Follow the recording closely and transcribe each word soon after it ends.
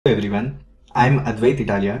everyone, I'm Advait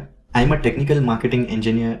Italia. I'm a technical marketing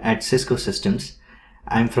engineer at Cisco Systems.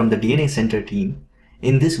 I'm from the DNA Center team.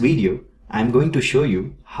 In this video, I'm going to show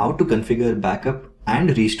you how to configure backup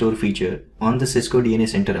and restore feature on the Cisco DNA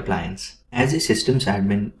Center Appliance. As a systems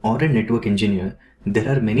admin or a network engineer,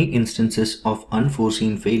 there are many instances of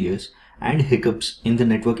unforeseen failures and hiccups in the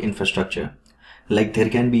network infrastructure. Like there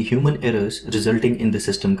can be human errors resulting in the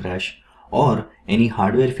system crash, or any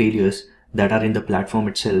hardware failures that are in the platform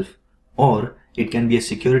itself, or it can be a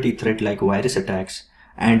security threat like virus attacks,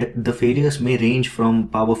 and the failures may range from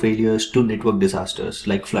power failures to network disasters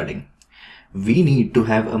like flooding. We need to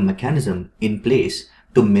have a mechanism in place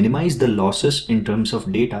to minimize the losses in terms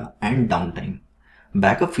of data and downtime.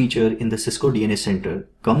 Backup feature in the Cisco DNA Center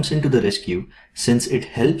comes into the rescue since it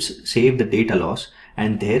helps save the data loss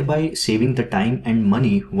and thereby saving the time and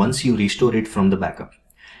money once you restore it from the backup.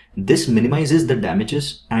 This minimizes the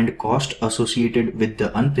damages and cost associated with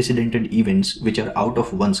the unprecedented events which are out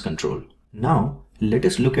of one's control. Now, let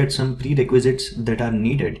us look at some prerequisites that are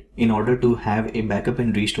needed in order to have a backup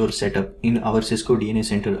and restore setup in our Cisco DNA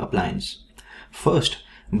Center appliance. First,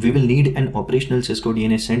 we will need an operational Cisco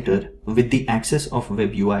DNA Center with the access of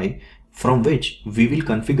Web UI from which we will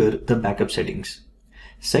configure the backup settings.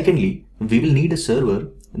 Secondly, we will need a server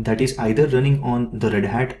that is either running on the Red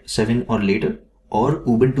Hat 7 or later, or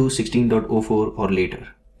Ubuntu 16.04 or later.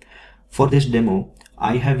 For this demo,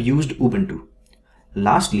 I have used Ubuntu.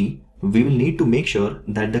 Lastly, we will need to make sure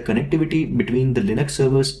that the connectivity between the Linux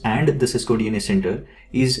servers and the Cisco DNA Center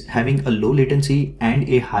is having a low latency and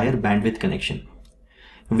a higher bandwidth connection.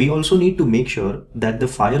 We also need to make sure that the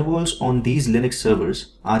firewalls on these Linux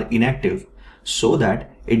servers are inactive so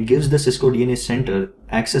that it gives the Cisco DNA Center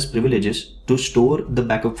access privileges to store the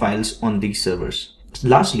backup files on these servers.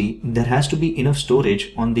 Lastly, there has to be enough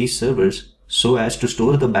storage on these servers so as to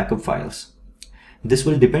store the backup files. This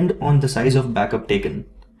will depend on the size of backup taken.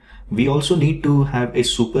 We also need to have a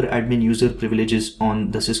super admin user privileges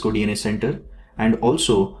on the Cisco DNA Center, and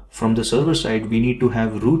also from the server side we need to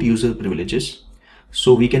have root user privileges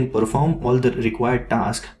so we can perform all the required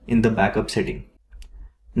tasks in the backup setting.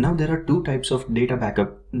 Now there are two types of data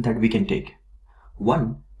backup that we can take.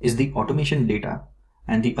 One is the automation data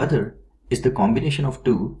and the other is the combination of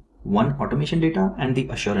two, one automation data and the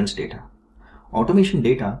assurance data. Automation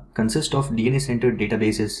data consists of DNA Center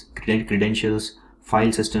databases, credentials,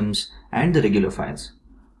 file systems, and the regular files.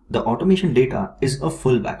 The automation data is a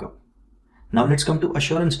full backup. Now let's come to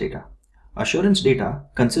assurance data. Assurance data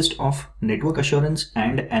consists of network assurance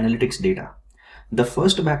and analytics data. The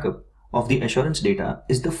first backup of the assurance data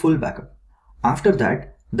is the full backup. After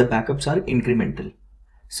that, the backups are incremental.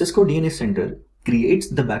 Cisco DNA Center creates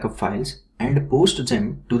the backup files and posts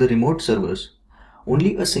them to the remote servers.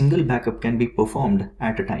 Only a single backup can be performed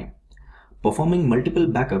at a time. Performing multiple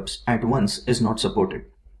backups at once is not supported.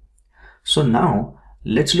 So now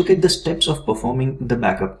let's look at the steps of performing the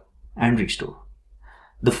backup and restore.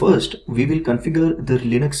 The first, we will configure the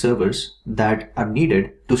Linux servers that are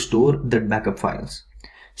needed to store the backup files.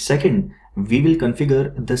 Second, we will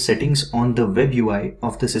configure the settings on the web UI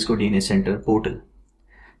of the Cisco DNA Center portal.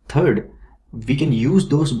 Third, we can use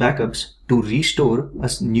those backups to restore a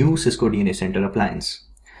new Cisco DNA Center appliance.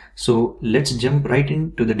 So let's jump right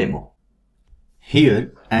into the demo.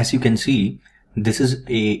 Here, as you can see, this is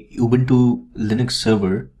a Ubuntu Linux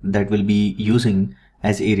server that will be using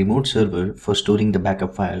as a remote server for storing the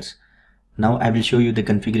backup files. Now I will show you the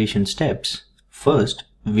configuration steps. First,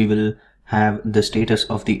 we will have the status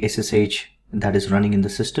of the SSH that is running in the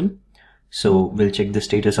system. So we'll check the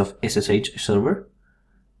status of SSH server.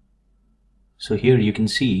 So here you can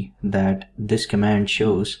see that this command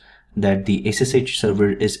shows that the SSH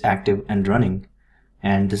server is active and running,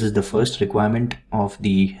 and this is the first requirement of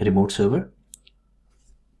the remote server.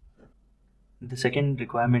 The second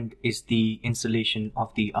requirement is the installation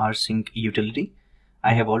of the rsync utility.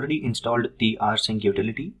 I have already installed the rsync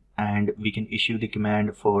utility and we can issue the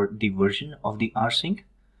command for the version of the rsync.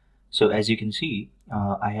 So as you can see,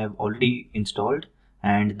 I have already installed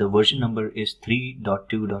and the version number is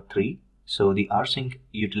 3.2.3. So the rsync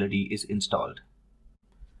utility is installed.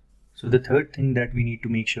 So the third thing that we need to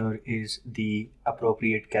make sure is the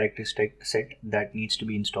appropriate characteristic set that needs to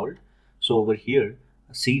be installed. So over here,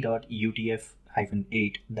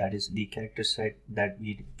 c.utf-8, that is the character set that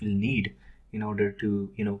we will need in order to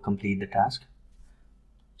complete the task.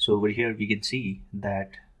 So over here we can see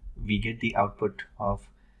that we get the output of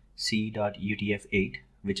c.utf-8,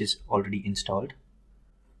 which is already installed.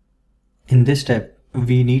 In this step,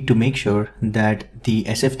 we need to make sure that the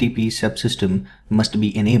SFTP subsystem must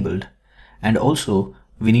be enabled, and also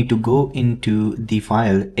we need to go into the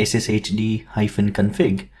file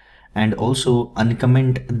sshd-config and also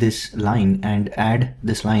uncomment this line and add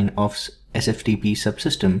this line of SFTP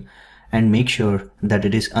subsystem and make sure that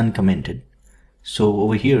it is uncommented. So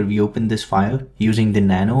over here we open this file using the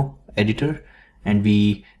nano editor and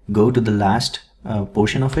we go to the last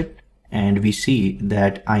portion of it, and we see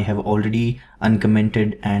that I have already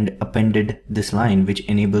uncommented and appended this line which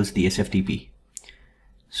enables the SFTP.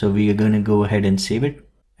 So we are going to go ahead and save it,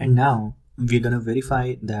 and now we're going to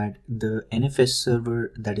verify that the NFS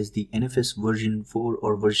server, that is the NFS version 4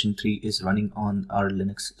 or version 3, is running on our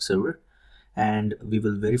Linux server. And we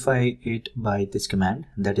will verify it by this command,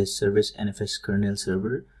 that is service NFS kernel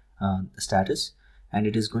server status, and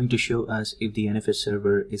it is going to show us if the NFS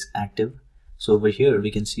server is active. So over here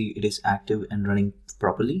we can see it is active and running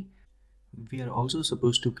properly. We are also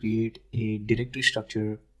supposed to create a directory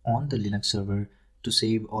structure on the Linux server to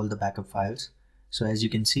save all the backup files. So as you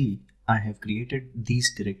can see, I have created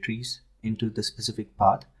these directories into the specific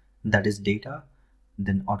path, that is data,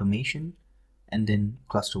 then automation, and then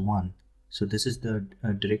cluster 1. So this is the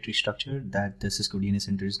directory structure that the Cisco DNA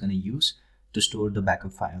Center is going to use to store the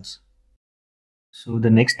backup files. So the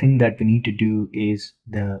next thing that we need to do is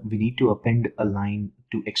we need to append a line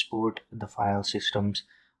to export the file systems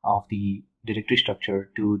of the directory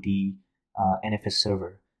structure to the NFS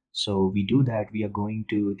server. So we do that, we are going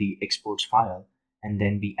to the exports file, and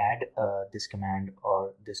then we add this command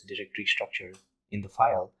or this directory structure in the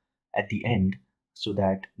file at the end, so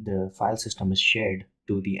that the file system is shared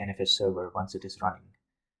to the NFS server once it is running.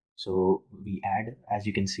 So we add, as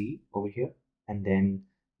you can see over here, and then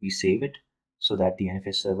we save it so that the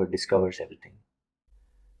NFS server discovers everything.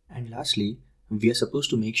 And lastly, we are supposed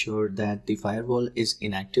to make sure that the firewall is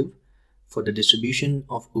inactive. For the distribution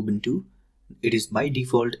of Ubuntu, it is by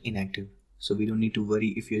default inactive, so we don't need to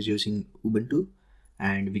worry if you're using Ubuntu,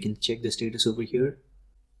 and we can check the status over here.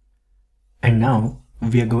 And now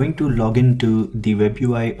we are going to log into the web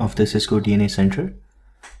UI of the Cisco DNA Center.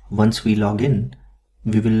 Once we log in,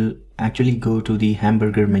 we will actually go to the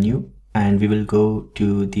hamburger menu and we will go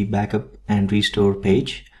to the backup and restore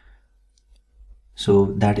page. So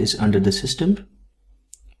that is under the system.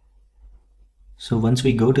 So once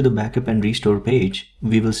we go to the backup and restore page,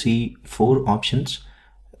 we will see 4 options.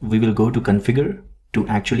 We will go to configure to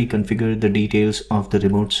actually configure the details of the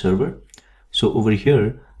remote server. So over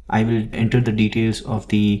here, I will enter the details of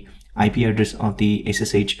the IP address of the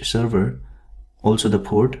SSH server, also the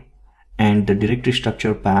port, and the directory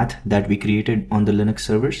structure path that we created on the Linux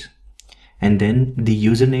servers, and then the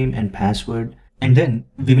username and password, and then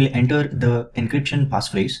we will enter the encryption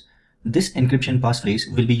passphrase. This encryption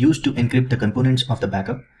passphrase will be used to encrypt the components of the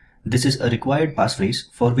backup. This is a required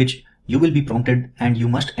passphrase for which you will be prompted and you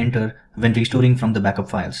must enter when restoring from the backup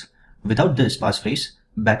files. Without this passphrase,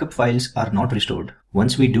 backup files are not restored.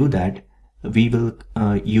 Once we do that, we will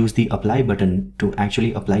use the apply button to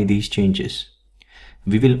actually apply these changes.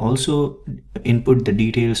 We will also input the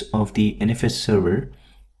details of the NFS server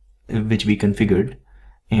which we configured,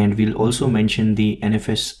 and we'll also mention the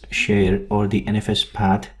NFS share or the NFS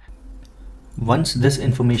path. Once this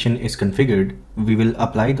information is configured, we will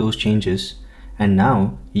apply those changes, and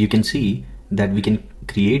now you can see that we can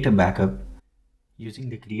create a backup using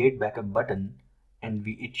the create backup button, and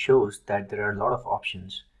it shows that there are a lot of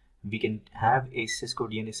options. We can have a Cisco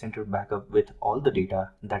DNA Center backup with all the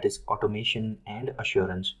data, that is automation and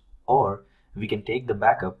assurance, or we can take the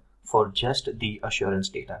backup for just the assurance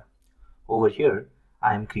data. Over here,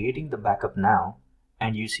 I am creating the backup now,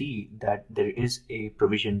 and you see that there is a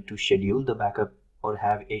provision to schedule the backup or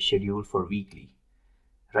have a schedule for weekly.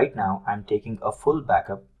 Right now, I'm taking a full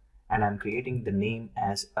backup and I'm creating the name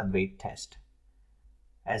as Advait Test.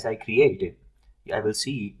 As I create it, I will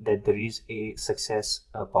see that there is a success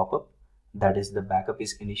pop-up, that is the backup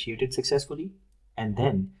is initiated successfully, and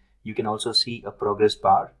then you can also see a progress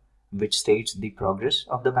bar which states the progress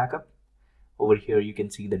of the backup. Over here you can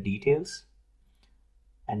see the details,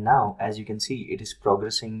 and now as you can see it is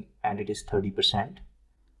progressing and it is 30%.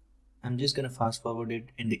 I'm just gonna fast forward it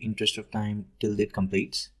in the interest of time till it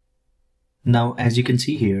completes. Now as you can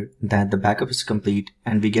see here that the backup is complete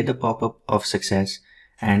and we get a pop-up of success.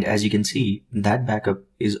 And as you can see, that backup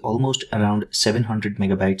is almost around 700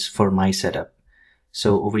 megabytes for my setup.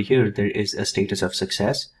 So over here, there is a status of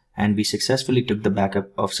success, and we successfully took the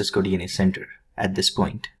backup of Cisco DNA Center at this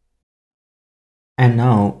point. And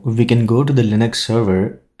now we can go to the Linux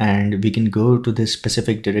server and we can go to this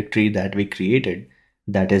specific directory that we created,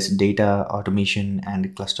 that is data, automation,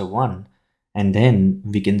 and cluster 1. And then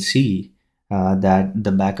we can see that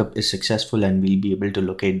the backup is successful and we'll be able to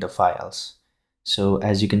locate the files. So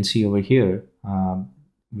as you can see over here,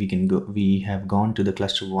 we have gone to the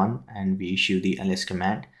cluster 1 and we issue the ls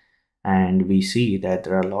command. and we see that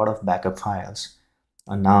there are a lot of backup files.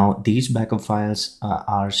 Now these backup files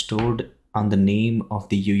are stored on the name of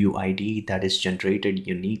the UUID that is generated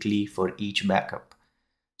uniquely for each backup.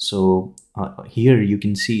 So here you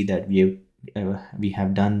can see that we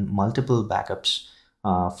have done multiple backups.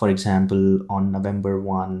 For example, on November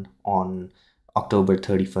 1, on October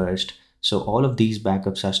 31st. So all of these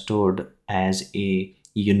backups are stored as a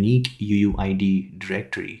unique UUID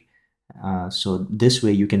directory. So this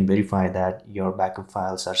way you can verify that your backup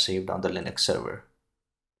files are saved on the Linux server.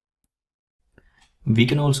 We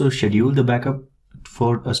can also schedule the backup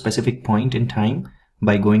for a specific point in time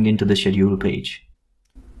by going into the schedule page.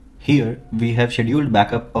 Here we have scheduled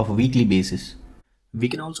backup of a weekly basis. We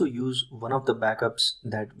can also use one of the backups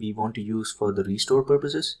that we want to use for the restore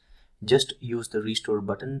purposes. Just use the restore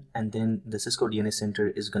button and then the Cisco DNA Center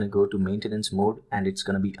is going to go to maintenance mode and it's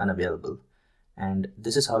going to be unavailable. And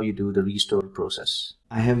this is how you do the restore process.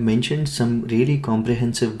 I have mentioned some really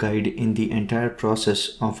comprehensive guide in the entire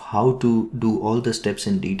process of how to do all the steps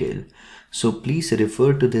in detail. So please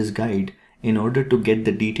refer to this guide in order to get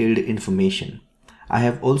the detailed information. I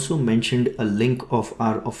have also mentioned a link of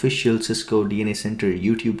our official Cisco DNA Center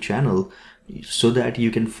YouTube channel so that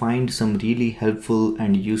you can find some really helpful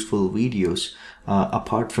and useful videos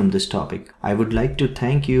apart from this topic. I would like to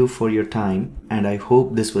thank you for your time and I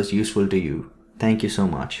hope this was useful to you. Thank you so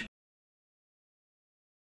much.